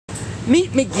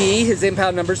Meet McGee. His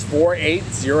impound number is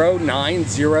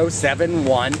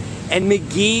 4809071. And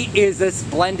McGee is a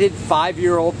splendid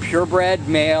 5-year-old purebred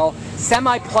male,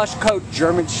 semi-plush coat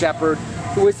German Shepherd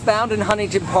who was found in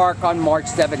Huntington Park on March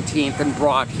 17th and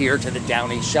brought here to the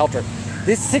Downey shelter.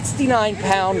 This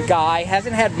 69-pound guy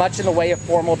hasn't had much in the way of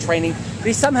formal training, but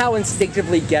he somehow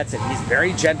instinctively gets it. He's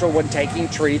very gentle when taking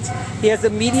treats. He has a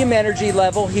medium energy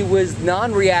level. He was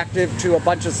non-reactive to a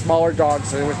bunch of smaller dogs,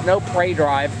 so there was no prey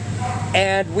drive.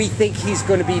 And we think he's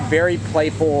going to be very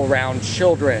playful around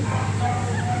children.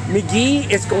 McGee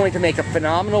is going to make a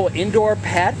phenomenal indoor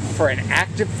pet for an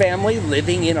active family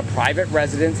living in a private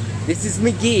residence. This is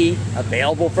McGee,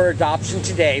 available for adoption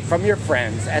today from your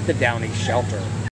friends at the Downey shelter.